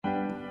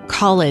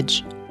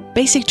college,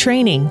 basic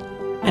training,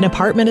 an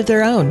apartment of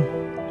their own.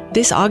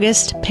 This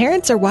August,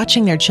 parents are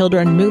watching their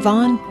children move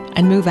on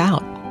and move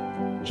out.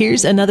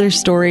 Here's another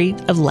story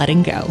of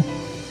letting go.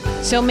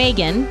 So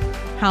Megan,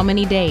 how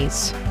many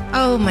days?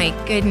 Oh my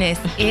goodness.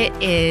 It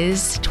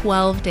is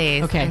 12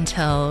 days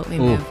until we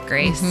move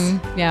Grace.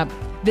 Mm-hmm. Yeah.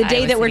 The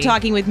day that we're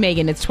talking with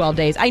Megan, it's 12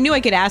 days. I knew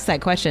I could ask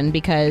that question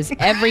because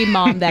every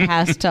mom that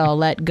has to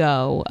let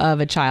go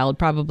of a child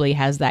probably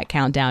has that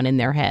countdown in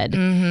their head.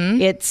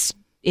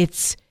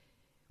 Mm-hmm.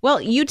 Well,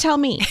 you tell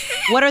me,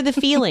 what are the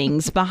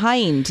feelings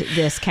behind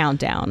this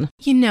countdown?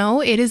 You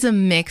know, it is a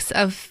mix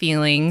of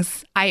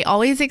feelings. I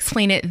always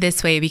explain it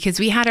this way because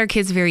we had our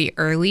kids very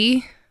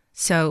early.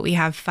 So we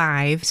have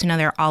 5. So now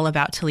they're all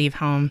about to leave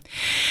home.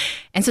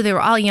 And so they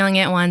were all young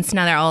at once.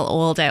 Now they're all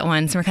old at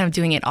once. And we're kind of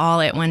doing it all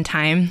at one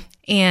time.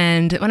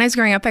 And when I was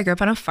growing up, I grew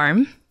up on a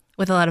farm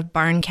with a lot of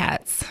barn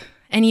cats.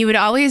 And you would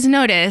always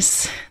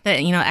notice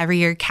that, you know, every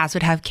year cats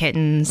would have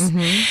kittens.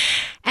 Mm-hmm.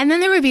 And then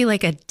there would be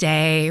like a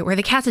day where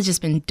the cats had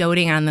just been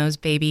doting on those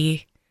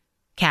baby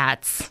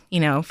cats,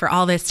 you know, for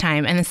all this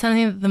time. And then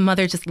suddenly the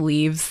mother just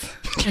leaves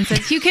and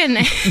says, you can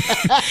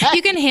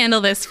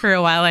handle this for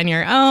a while on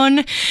your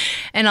own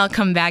and I'll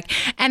come back.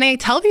 And I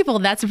tell people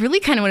that's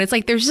really kind of what it's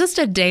like. There's just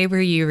a day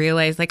where you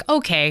realize like,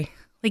 okay,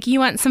 like you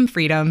want some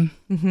freedom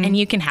and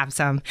you can have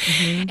some.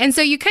 Mm-hmm. And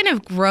so you kind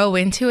of grow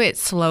into it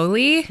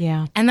slowly.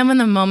 Yeah. And then when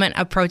the moment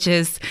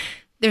approaches,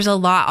 there's a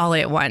lot all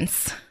at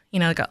once, you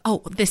know, like,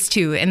 oh, this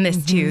too and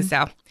this too.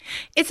 So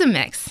it's a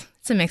mix.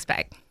 It's a mixed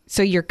bag.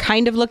 So you're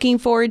kind of looking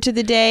forward to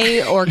the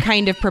day or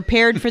kind of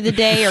prepared for the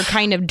day or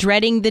kind of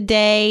dreading the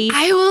day?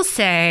 I will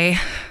say.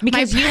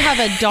 Because you have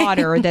a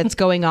daughter that's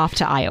going off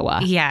to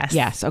Iowa. Yes.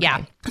 Yes. Okay.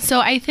 Yeah. So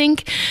I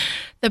think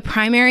the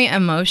primary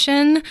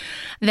emotion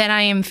that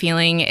I am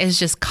feeling is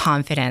just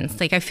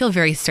confidence. Like I feel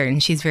very certain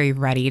she's very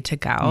ready to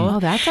go. Oh,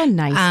 that's a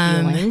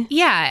nice feeling.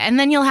 Yeah. And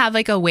then you'll have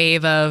like a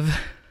wave of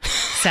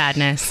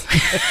sadness.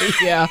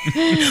 Yeah.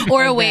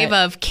 Or a wave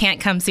of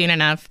can't come soon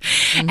enough.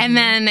 Mm-hmm. And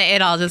then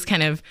it all just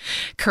kind of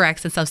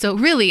corrects itself. So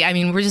really, I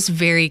mean, we're just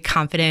very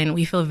confident.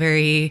 We feel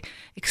very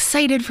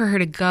excited for her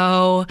to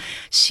go.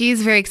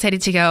 She's very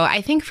excited to go.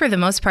 I think for the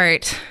most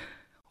part,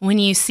 when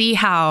you see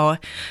how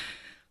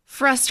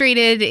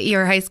frustrated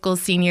your high school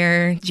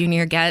senior,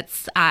 junior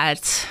gets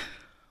at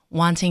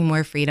wanting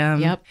more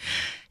freedom. Yep.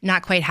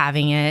 Not quite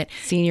having it.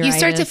 Senioritis. You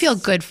start to feel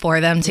good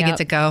for them to get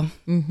to go.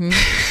 Mm-hmm.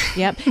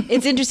 Yep.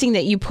 It's interesting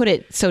that you put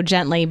it so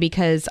gently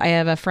because I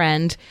have a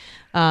friend,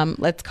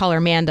 let's call her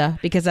Amanda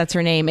because that's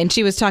her name. And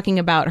she was talking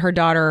about her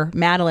daughter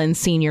Madeline's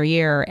senior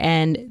year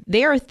and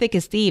they are thick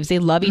as thieves. They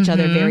love each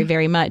other very,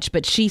 very much.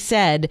 But she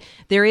said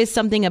there is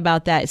something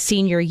about that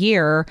senior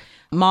year,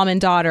 mom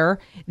and daughter,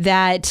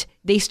 that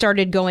they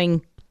started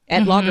going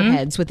at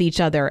loggerheads with each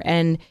other.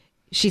 And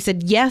she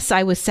said, yes,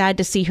 I was sad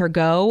to see her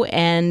go.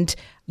 And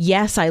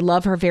yes, I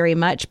love her very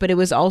much. But it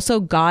was also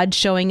God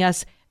showing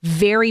us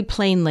very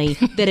plainly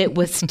that it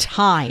was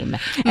time.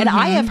 And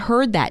I have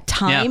heard that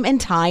time and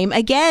time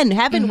again,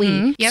 haven't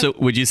we? Yep. So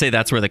would you say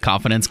that's where the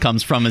confidence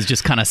comes from, is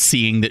just kind of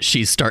seeing that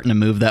she's starting to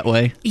move that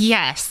way?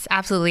 Yes,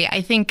 absolutely.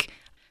 I think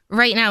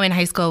right now in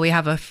high school, we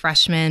have a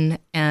freshman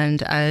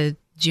and a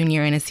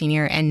junior and a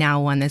senior, and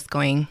now one that's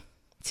going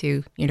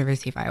to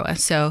University of Iowa.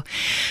 So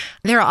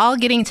they're all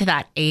getting to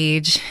that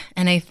age.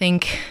 And I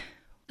think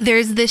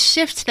there's this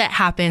shift that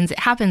happens. It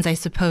happens, I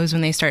suppose,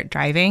 when they start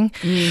driving,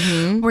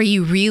 where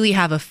you really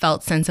have a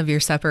felt sense of your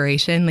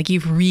separation. Like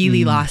you've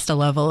really lost a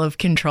level of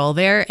control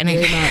there. And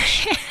Very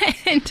much.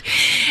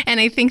 And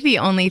I think the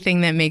only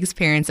thing that makes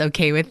parents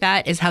okay with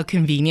that is how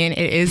convenient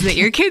it is that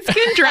your kids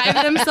can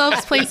drive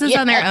themselves places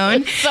on their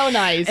own. It's so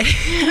nice.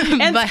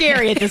 And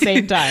scary at the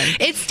same time.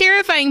 It's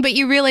terrifying, but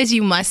you realize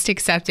you must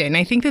accept it. And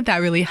I think that that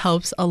really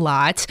helps a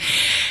lot.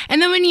 And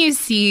then when you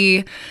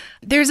see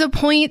there's a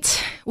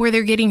point where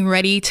they're getting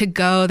ready to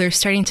go, they're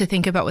starting to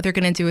think about what they're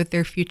going to do with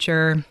their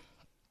future.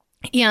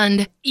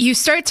 And you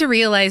start to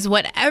realize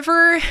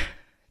whatever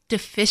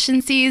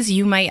deficiencies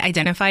you might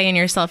identify in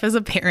yourself as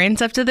a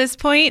parent up to this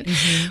point,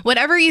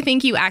 whatever you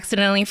think you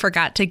accidentally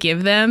forgot to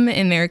give them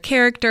in their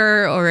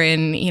character or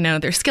in, you know,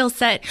 their skill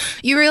set,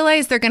 you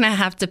realize they're going to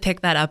have to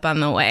pick that up on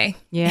the way.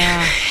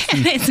 Yeah.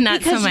 And it's not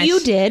because so much. you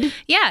did.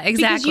 Yeah, exactly.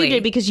 Because you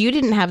did, because you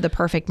didn't have the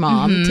perfect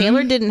mom.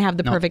 Taylor didn't have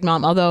the perfect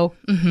mom, although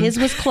his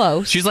was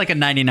close. She's like a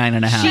 99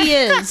 and a half. She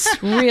is,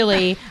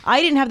 really.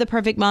 I didn't have the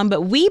perfect mom,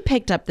 but we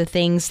picked up the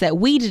things that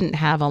we didn't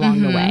have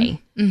along the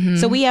way.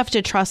 So we have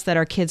to trust that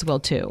our kids will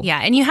too.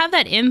 Yeah, and you have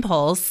that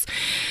impulse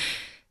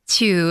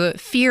to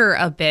fear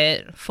a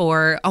bit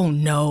for, oh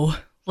no,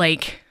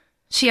 like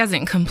she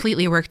hasn't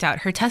completely worked out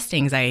her test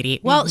anxiety.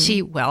 Well,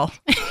 she will,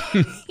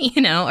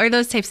 you know, or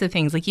those types of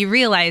things. Like you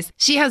realize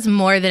she has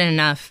more than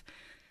enough,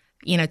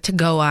 you know, to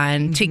go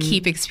on, to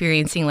keep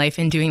experiencing life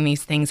and doing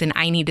these things. And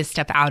I need to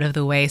step out of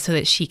the way so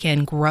that she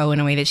can grow in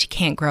a way that she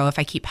can't grow if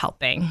I keep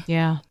helping.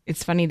 Yeah.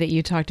 It's funny that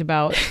you talked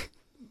about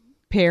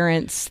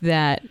parents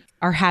that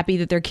are happy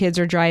that their kids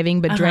are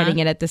driving, but dreading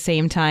it at the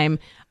same time.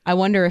 I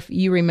wonder if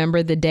you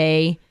remember the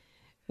day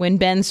when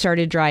Ben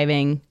started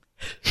driving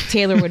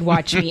Taylor would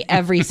watch me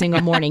every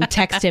single morning,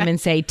 text him and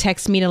say,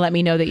 text me to let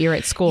me know that you're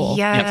at school.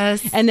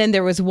 Yes. And then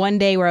there was one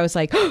day where I was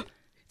like, oh,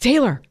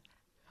 Taylor,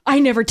 I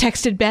never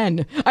texted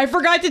Ben. I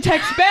forgot to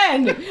text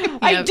Ben.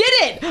 I did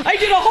it. I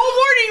did a whole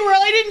morning where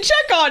I didn't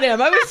check on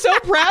him. I was so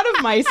proud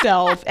of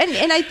myself.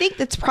 And I think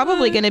that's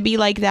probably going to be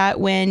like that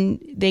when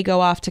they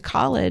go off to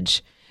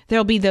college.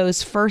 There'll be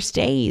those first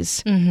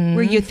days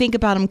where you think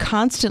about them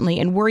constantly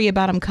and worry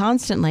about them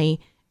constantly.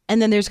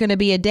 And then there's going to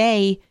be a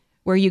day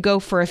where you go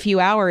for a few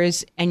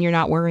hours and you're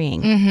not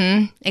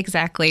worrying.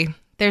 Exactly.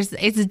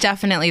 It's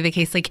definitely the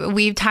case. Like,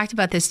 we've talked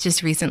about this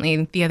just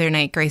recently. The other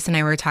night, Grace and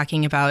I were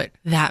talking about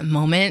that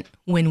moment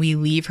when we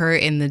leave her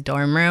in the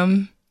dorm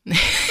room.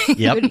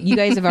 Yep. You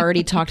guys have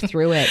already talked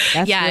through it.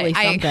 That's really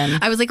something.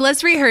 I was like,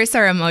 let's rehearse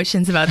our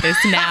emotions about this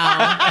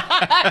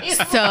now.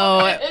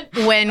 So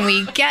when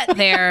we get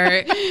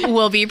there,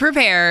 we'll be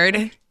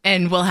prepared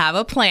and we'll have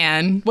a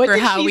plan for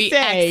how we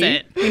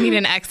exit. We need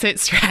an exit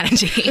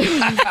strategy.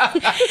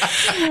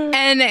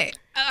 And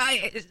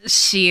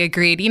she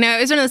agreed. You know,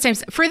 it was one of those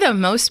times, for the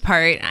most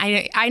part,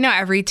 I know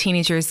every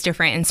teenager is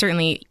different, and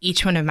certainly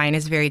each one of mine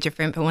is very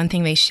different. But one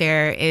thing they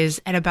share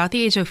is at about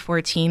the age of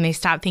 14, they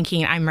stop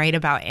thinking I'm right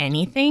about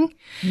anything.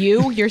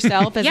 You,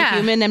 yourself, as a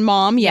human and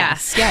mom?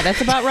 Yes. Yeah, that's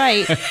about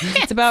right.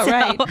 It's about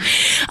right.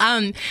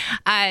 And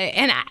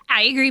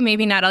I agree,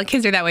 maybe not all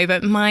kids are that way,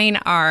 but mine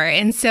are.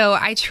 And so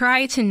I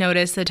try to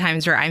notice the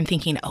times where I'm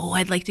thinking, oh,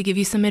 I'd like to give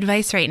you some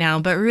advice right now.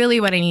 But really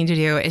what I need to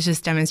do is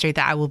just demonstrate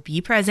that I will be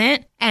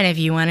present. And if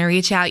you want to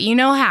reach out, you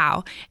know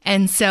how.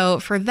 And so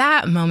for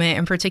that moment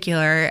in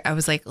particular, I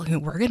was like,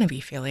 we're going to be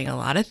feeling a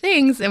lot of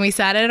things. And we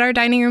sat at our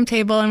dining room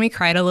table and we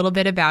cried a little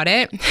bit about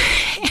it.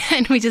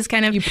 And we just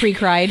kind of... You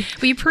pre-cried?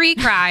 We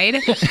pre-cried.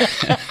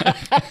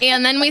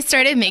 And then we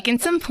started making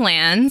some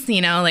plans,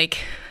 you know, like,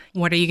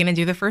 what are you going to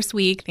do the first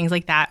week? Things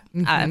like that.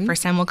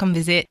 First time we'll come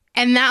visit.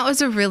 And that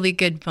was a really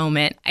good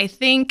moment. I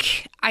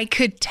think I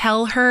could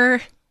tell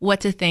her what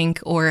to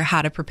think or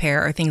how to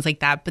prepare or things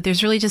like that. But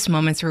there's really just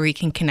moments where we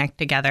can connect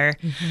together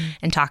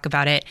and talk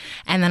about it.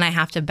 And then I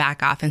have to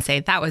back off and say,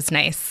 that was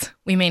nice.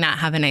 We may not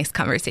have a nice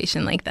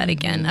conversation like that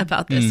again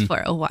about this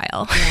for a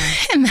while. Yeah.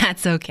 And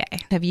that's okay.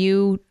 Have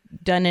you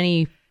done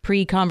any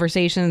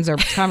pre-conversations or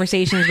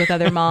conversations with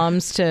other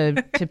moms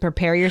to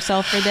prepare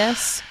yourself for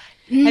this?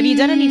 Have you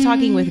done any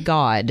talking with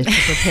God to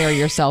prepare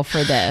yourself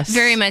for this?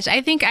 Very much.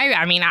 I think,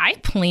 I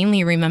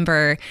plainly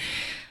remember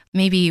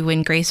maybe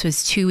when Grace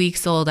was 2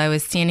 weeks old, I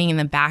was standing in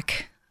the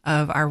back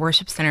of our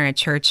worship center at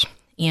church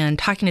and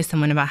talking to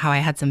someone about how I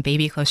had some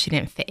baby clothes she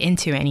didn't fit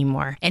into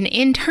anymore. And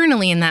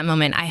internally in that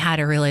moment, I had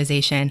a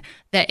realization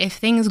that if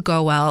things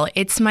go well,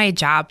 it's my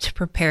job to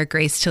prepare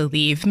Grace to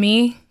leave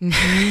me.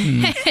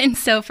 And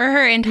so for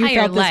her entire you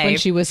felt life, this when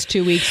she was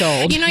 2 weeks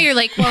old. you know, you're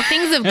like, well,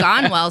 things have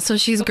gone well, so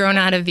she's grown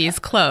out of these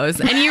clothes.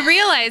 And you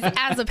realize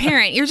as a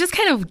parent, you're just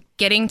kind of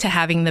getting to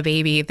having the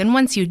baby. Then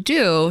once you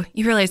do,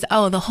 you realize,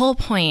 oh, the whole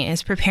point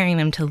is preparing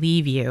them to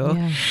leave you.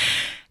 Yeah.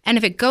 And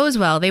if it goes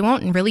well, they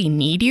won't really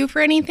need you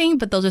for anything,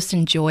 but they'll just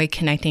enjoy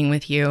connecting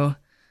with you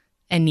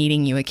and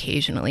needing you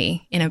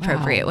occasionally in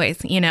appropriate ways,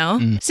 you know?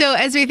 So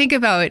as we think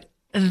about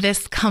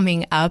this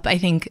coming up, I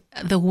think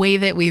the way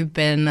that we've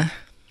been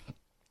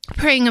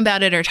praying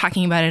about it or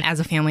talking about it as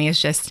a family is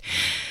just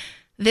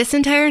this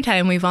entire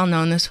time we've all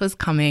known this was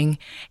coming,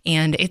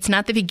 and it's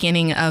not the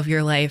beginning of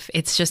your life.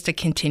 It's just a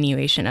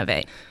continuation of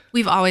it.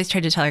 We've always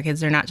tried to tell our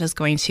kids they're not just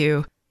going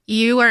to,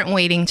 you aren't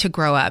waiting to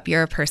grow up.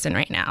 You're a person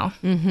right now.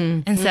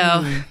 And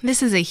so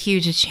this is a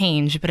huge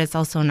change, but it's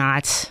also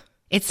not,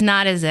 it's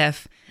not as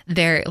if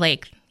they're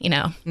like, you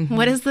know,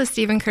 what is the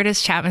Stephen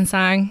Curtis Chapman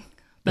song?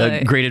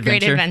 The Great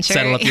Adventure.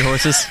 Saddle up your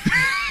horses.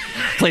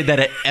 Played that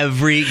at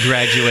every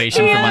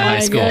graduation from my high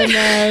school.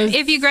 Goodness.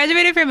 If you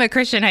graduated from a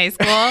Christian high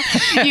school,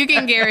 you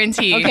can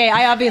guarantee. Okay,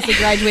 I obviously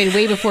graduated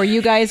way before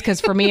you guys,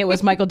 because for me it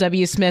was Michael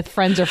W. Smith,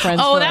 Friends Are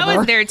Friends Forever. That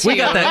was there too. We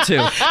got that too.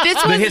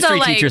 This was the history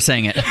teacher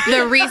sang it.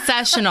 The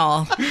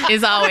recessional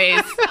is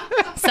always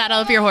saddle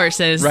up your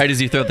horses. Right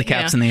as you throw the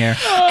caps in the air.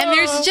 And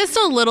there's just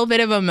a little bit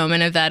of a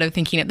moment of that, of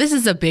thinking this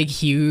is a big,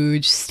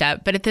 huge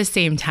step. But at the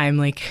same time,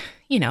 like,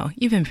 you know,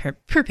 you've been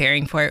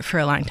preparing for it for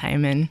a long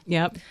time. And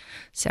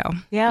so,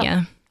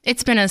 yeah.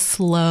 It's been a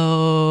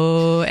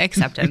slow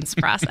acceptance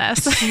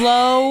process.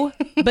 Slow,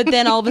 but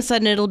then all of a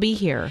sudden it'll be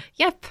here.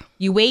 Yep.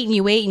 You wait and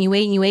you wait and you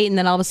wait and you wait, and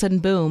then all of a sudden,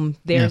 boom,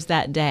 there's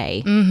that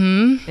day.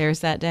 There's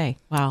that day.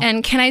 Wow.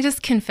 And can I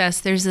just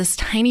confess, there's this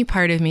tiny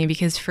part of me,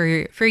 because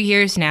for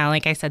years now,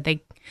 like I said,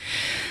 they,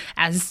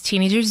 as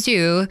teenagers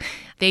do,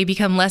 they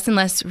become less and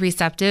less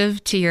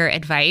receptive to your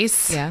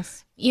advice. Yes.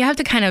 You have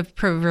to kind of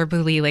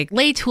proverbially like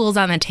lay tools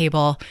on the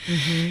table,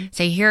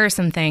 say, here are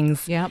some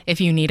things. If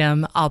you need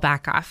them, I'll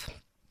back off.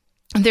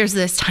 There's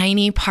this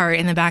tiny part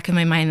in the back of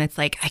my mind that's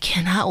like, I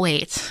cannot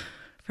wait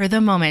for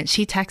the moment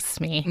she texts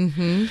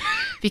me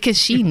because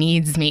she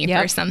needs me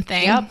for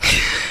something.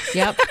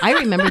 Yep. I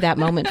remember that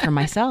moment for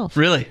myself.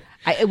 Really?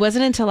 It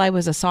wasn't until I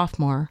was a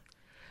sophomore,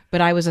 but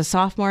I was a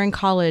sophomore in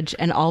college,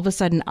 and all of a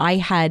sudden I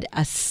had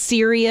a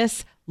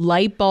serious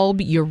light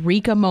bulb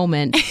eureka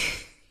moment.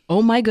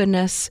 Oh my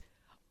goodness.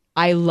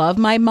 I love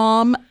my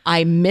mom.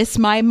 I miss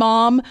my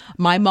mom.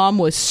 My mom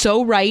was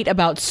so right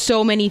about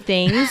so many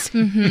things.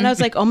 And I was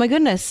like, oh my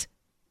goodness,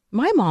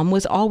 my mom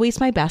was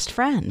always my best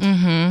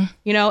friend.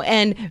 You know,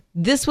 and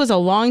this was a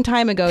long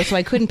time ago, so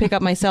I couldn't pick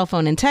up my cell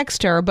phone and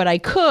text her, but I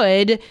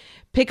could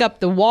pick up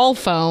the wall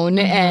phone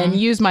and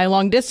use my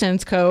long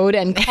distance code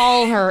and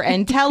call her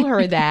and tell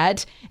her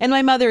that. And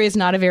my mother is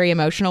not a very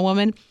emotional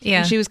woman. Yeah.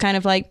 And she was kind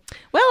of like,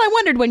 well, I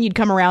wondered when you'd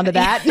come around to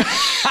that.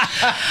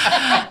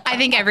 I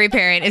think every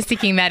parent is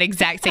thinking that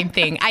exact same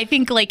thing. I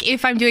think like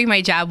if I'm doing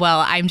my job well,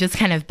 I'm just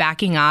kind of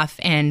backing off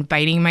and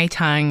biting my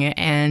tongue,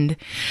 and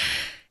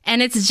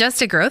it's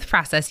just a growth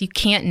process. You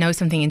can't know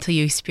something until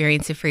you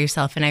experience it for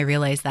yourself. And I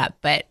realize that,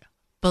 but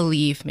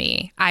believe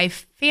me, I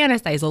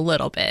fantasize a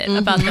little bit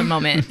about the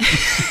moment.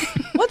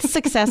 What's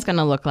success going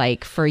to look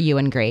like for you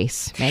and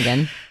Grace,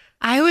 Megan?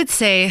 I would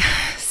say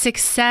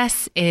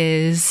success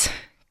is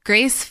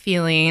Grace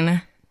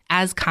feeling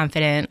as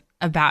confident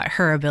about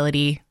her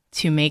ability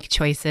to make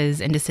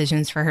choices and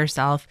decisions for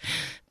herself,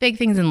 big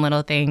things and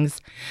little things,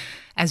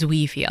 as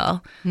we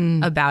feel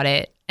about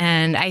it.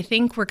 And I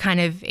think we're kind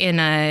of in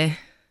a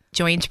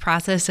joint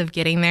process of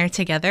getting there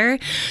together.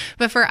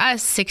 But for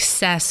us,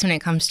 success when it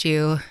comes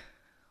to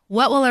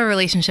what will a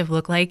relationship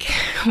look like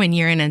when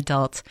you're an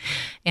adult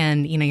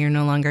and, you know, you're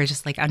no longer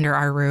just like under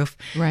our roof,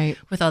 right,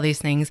 with all these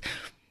things.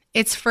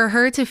 It's for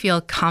her to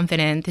feel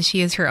confident that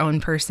she is her own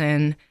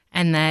person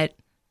and that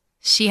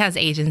she has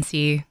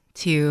agency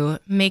to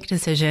make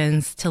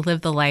decisions, to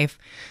live the life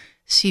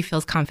she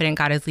feels confident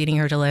God is leading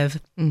her to live,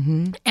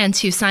 and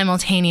to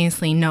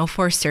simultaneously know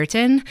for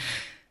certain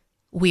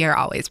we are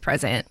always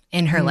present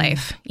in her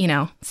life, you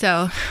know?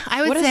 So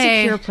I would say... What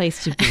a secure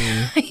place to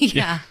be.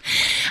 Yeah.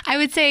 I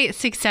would say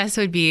success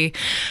would be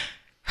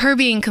her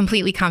being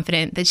completely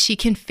confident that she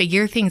can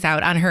figure things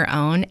out on her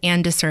own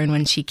and discern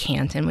when she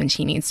can't and when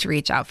she needs to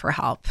reach out for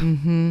help,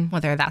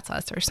 whether that's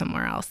us or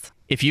somewhere else.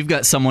 If you've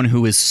got someone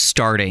who is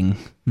starting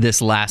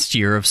this last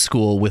year of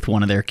school with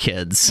one of their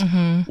kids,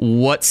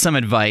 what's some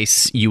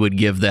advice you would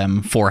give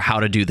them for how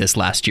to do this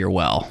last year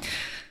well?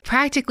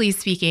 Practically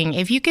speaking,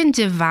 if you can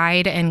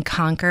divide and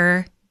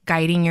conquer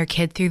guiding your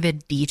kid through the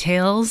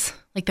details,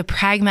 like the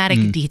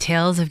pragmatic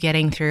details of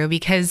getting through,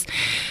 because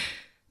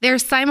they're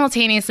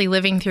simultaneously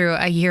living through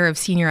a year of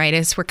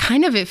senioritis where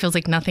kind of it feels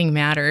like nothing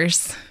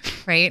matters,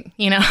 right?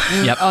 You know?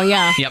 Yep. Oh,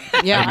 yeah. Yep.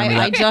 Yeah,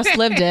 I just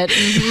lived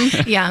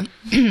it. Yeah.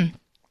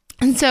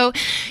 And so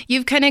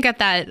you've kind of got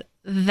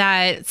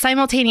that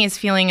simultaneous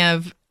feeling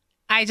of,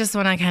 I just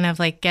want to kind of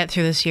like get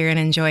through this year and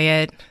enjoy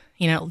it.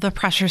 You know, the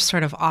pressure's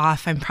sort of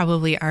off. I'm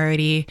probably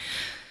already,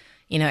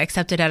 you know,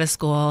 accepted out of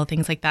school,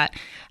 things like that.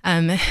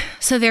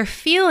 So they're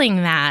feeling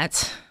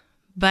that,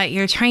 but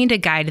you're trying to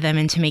guide them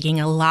into making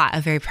a lot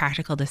of very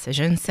practical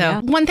decisions. So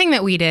one thing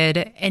that we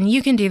did, and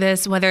you can do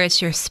this, whether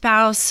it's your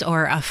spouse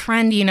or a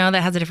friend, you know,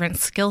 that has a different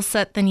skill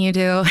set than you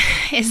do,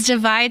 is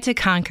divide to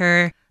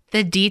conquer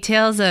the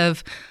details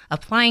of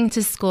applying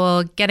to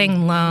school,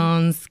 getting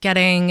loans,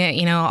 getting,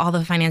 you know, all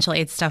the financial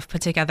aid stuff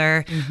put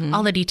together,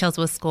 all the details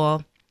with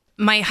school.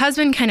 My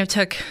husband kind of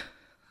took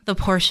the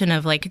portion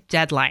of like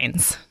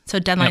deadlines. So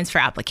deadlines for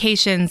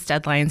applications,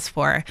 deadlines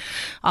for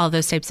all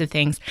those types of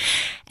things.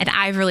 And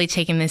I've really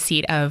taken the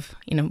seat of,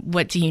 you know,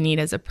 what do you need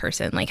as a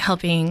person? Like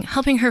helping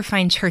her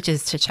find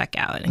churches to check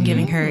out and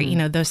giving her, you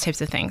know, those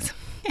types of things.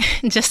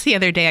 Just the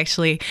other day,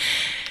 actually,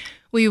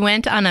 we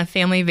went on a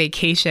family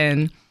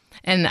vacation.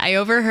 And I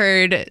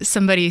overheard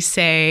somebody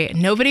say,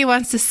 nobody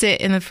wants to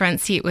sit in the front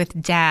seat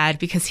with Dad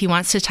because he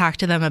wants to talk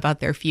to them about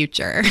their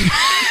future.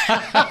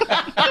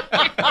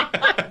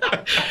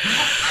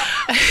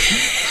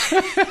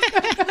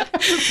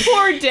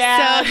 Poor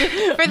Dad.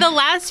 So for the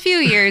last few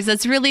years,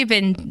 that's really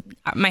been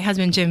my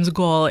husband Jim's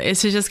goal, is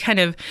to just kind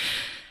of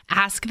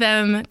ask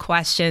them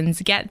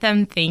questions, get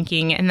them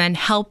thinking, and then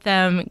help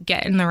them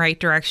get in the right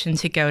direction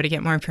to go to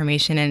get more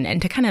information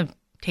and to kind of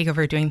take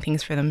over doing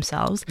things for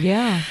themselves.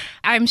 Yeah.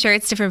 I'm sure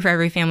it's different for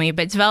every family,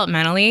 but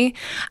developmentally,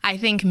 I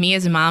think me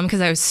as a mom,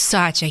 because I was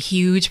such a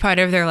huge part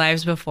of their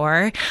lives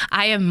before,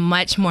 I am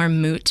much more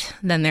moot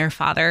than their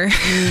father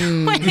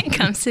when it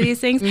comes to these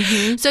things.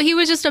 So he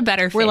was just a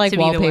better fit. We're like to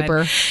be wallpaper. The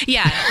one.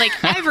 Yeah, like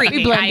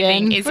everything I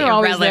think is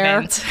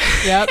irrelevant.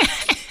 Yep.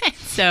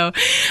 So,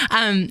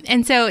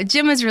 and so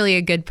Jim was really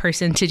a good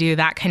person to do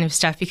that kind of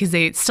stuff because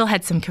they still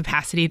had some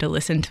capacity to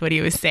listen to what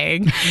he was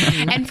saying.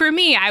 And for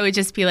me, I would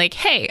just be like,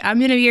 hey, I'm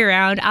going to be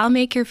around. I'll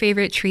make your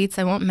favorite treats.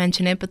 I won't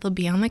mention it, but they'll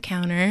be on the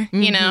counter,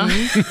 you know?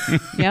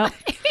 Yep.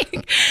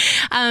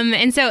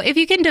 And so if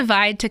you can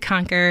divide to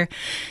conquer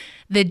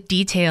the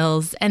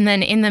details, and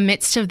then in the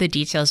midst of the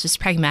details,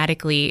 just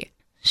pragmatically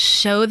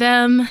show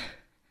them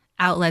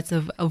outlets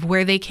of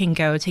where they can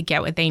go to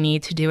get what they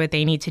need to do what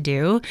they need to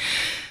do,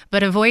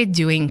 but avoid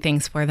doing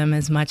things for them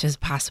as much as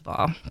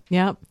possible.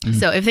 Yep.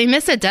 So if they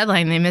miss a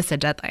deadline, they miss a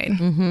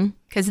deadline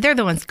because they're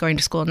the ones going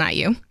to school, not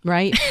you.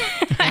 Right.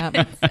 Yep.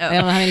 I don't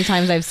know how many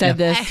times I've said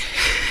this.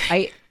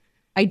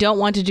 I don't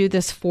want to do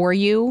this for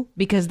you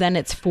because then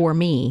it's for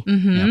me.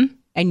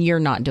 And you're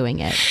not doing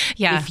it.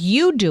 Yeah. If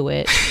you do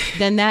it,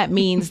 then that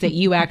means that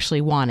you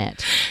actually want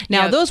it.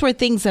 Now, Yep. those were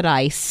things that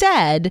I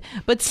said,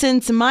 but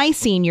since my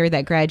senior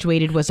that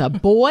graduated was a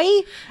boy,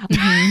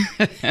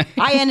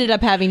 I ended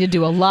up having to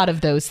do a lot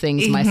of those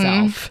things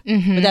myself.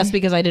 But that's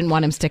because I didn't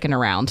want him sticking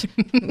around.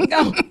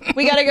 No,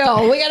 we gotta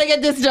go. We gotta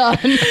get this done.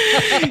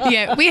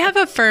 Yeah, we have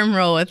a firm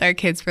rule with our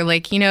kids for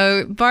like,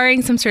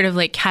 barring some sort of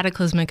like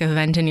cataclysmic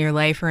event in your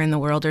life or in the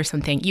world or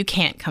something, you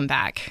can't come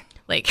back.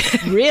 Like,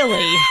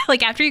 Really?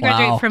 like after you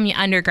graduate Wow. from your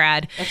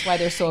undergrad, That's why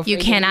they're so afraid you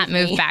to cannot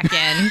leave move me. back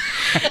in.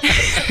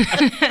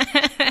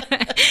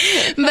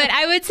 But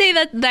I would say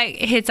that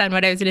hits on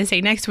what I was going to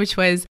say next, which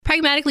was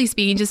pragmatically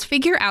speaking, just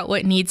figure out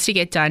what needs to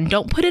get done.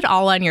 Don't put it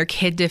all on your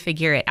kid to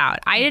figure it out.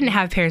 I didn't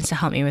have parents to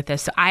help me with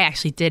this, so I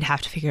actually did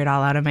have to figure it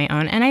all out on my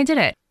own, and I did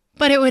it.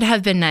 But it would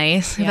have been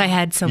nice if I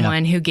had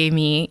someone who gave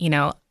me,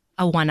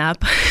 a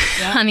one-up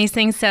on these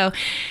things. So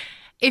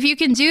if you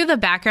can do the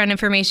background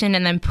information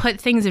and then put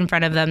things in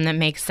front of them that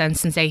make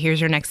sense and say, here's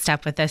your next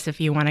step with this if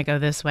you want to go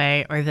this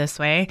way or this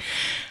way,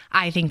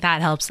 I think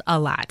that helps a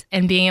lot.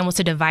 And being able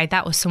to divide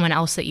that with someone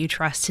else that you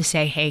trust to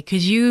say, hey,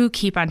 could you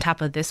keep on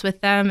top of this with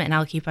them and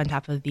I'll keep on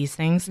top of these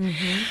things.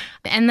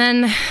 And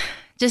then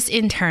just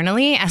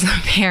internally as a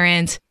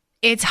parent,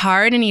 it's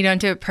hard and you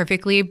don't do it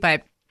perfectly,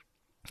 but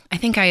I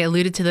think I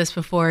alluded to this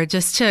before,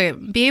 just to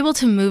be able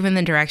to move in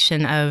the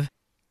direction of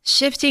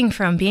shifting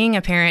from being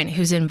a parent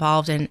who's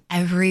involved in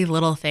every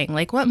little thing,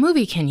 like what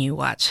movie can you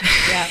watch?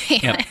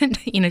 And,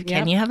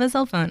 can you have a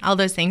cell phone? All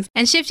those things.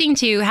 And shifting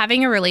to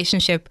having a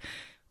relationship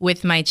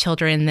with my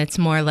children that's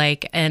more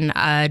like an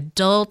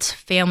adult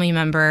family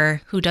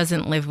member who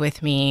doesn't live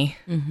with me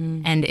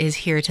and is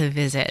here to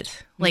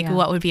visit. Like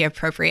what would be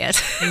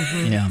appropriate?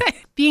 Yeah.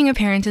 Being a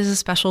parent is a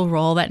special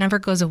role that never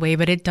goes away,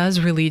 but it does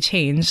really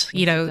change,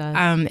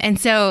 and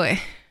so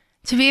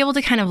to be able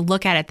to kind of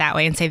look at it that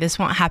way and say, this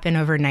won't happen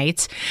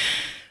overnight.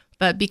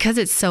 But because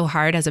it's so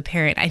hard as a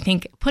parent, I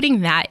think putting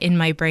that in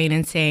my brain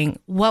and saying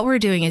what we're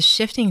doing is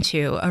shifting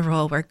to a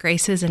role where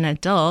Grace is an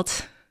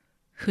adult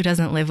who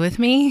doesn't live with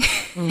me.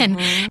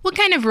 And what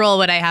kind of role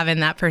would I have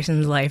in that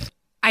person's life?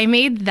 I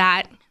made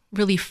that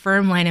really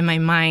firm line in my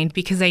mind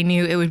because I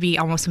knew it would be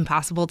almost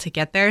impossible to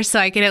get there. So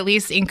I could at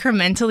least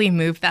incrementally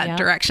move that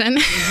direction.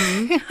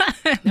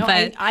 No,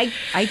 But I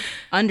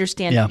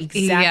understand Yeah.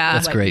 exactly Yeah.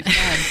 That's what great. you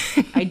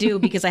said. I do,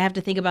 because I have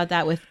to think about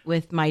that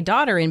with my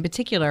daughter in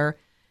particular.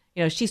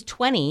 She's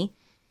 20.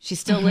 She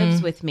still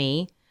lives with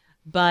me,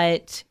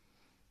 but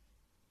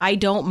I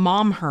don't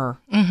mom her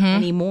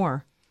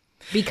anymore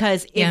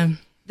because if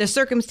the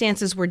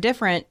circumstances were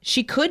different,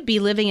 she could be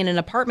living in an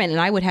apartment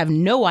and I would have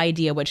no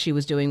idea what she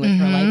was doing with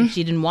her life if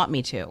she didn't want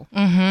me to.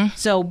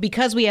 So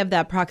because we have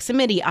that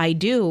proximity, I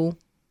do,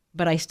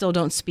 but I still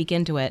don't speak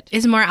into it.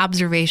 It's more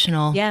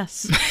observational.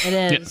 Yes, it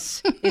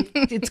is.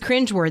 It's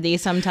cringeworthy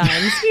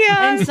sometimes.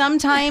 And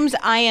sometimes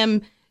I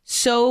am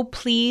so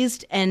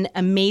pleased and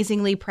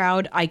amazingly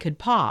proud I could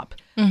pop,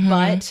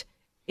 but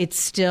it's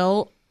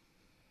still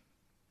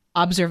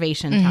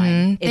observation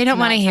time. They don't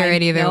wanna hear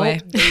it either way.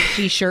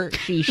 She sure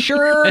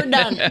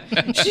done.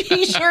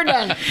 She sure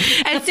done.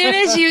 As soon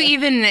as you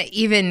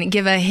even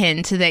give a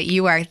hint that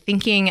you are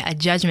thinking a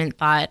judgment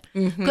thought,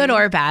 good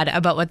or bad,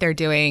 about what they're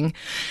doing,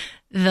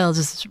 they'll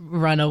just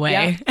run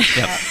away.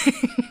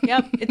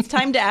 Yep. It's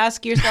time to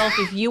ask yourself,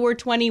 if you were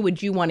 20,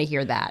 would you want to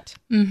hear that?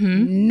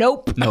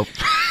 Nope.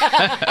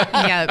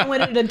 Yeah.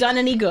 Would it have done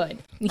any good?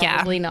 Yeah.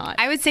 Probably not.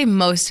 I would say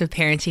most of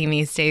parenting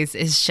these days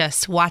is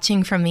just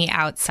watching from the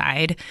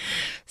outside,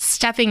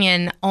 stepping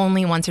in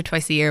only once or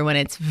twice a year when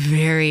it's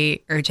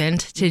very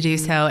urgent to do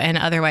so, and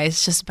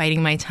otherwise just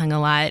biting my tongue a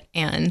lot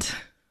and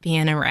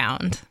being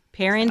around.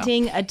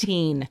 Parenting a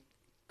teen,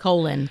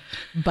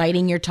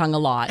 biting your tongue a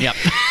lot. Yep.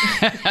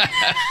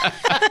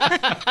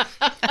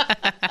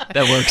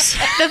 That works.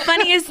 The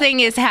funniest thing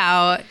is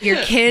how your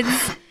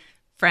kids'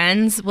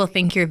 friends will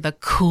think you're the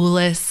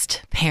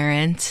coolest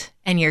parent,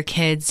 and your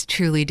kids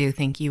truly do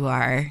think you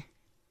are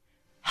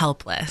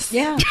helpless.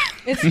 Yeah,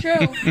 it's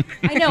true.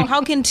 I know.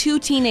 How can two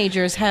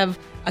teenagers have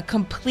a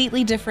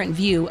completely different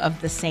view of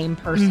the same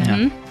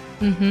person?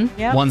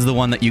 Yep. One's the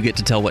one that you get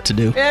to tell what to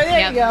do. There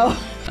Yep. you go.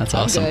 That's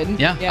awesome. Good.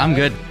 Yeah, I'm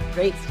good.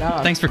 Great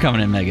stuff. Thanks for coming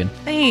in, Megan.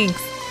 Thanks.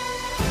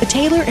 The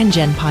Taylor and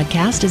Jen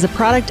podcast is a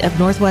product of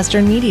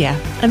Northwestern Media,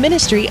 a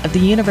ministry of the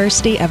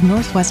University of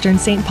Northwestern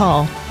St.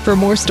 Paul. For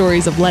more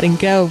stories of letting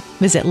go,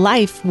 visit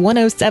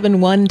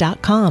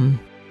life1071.com.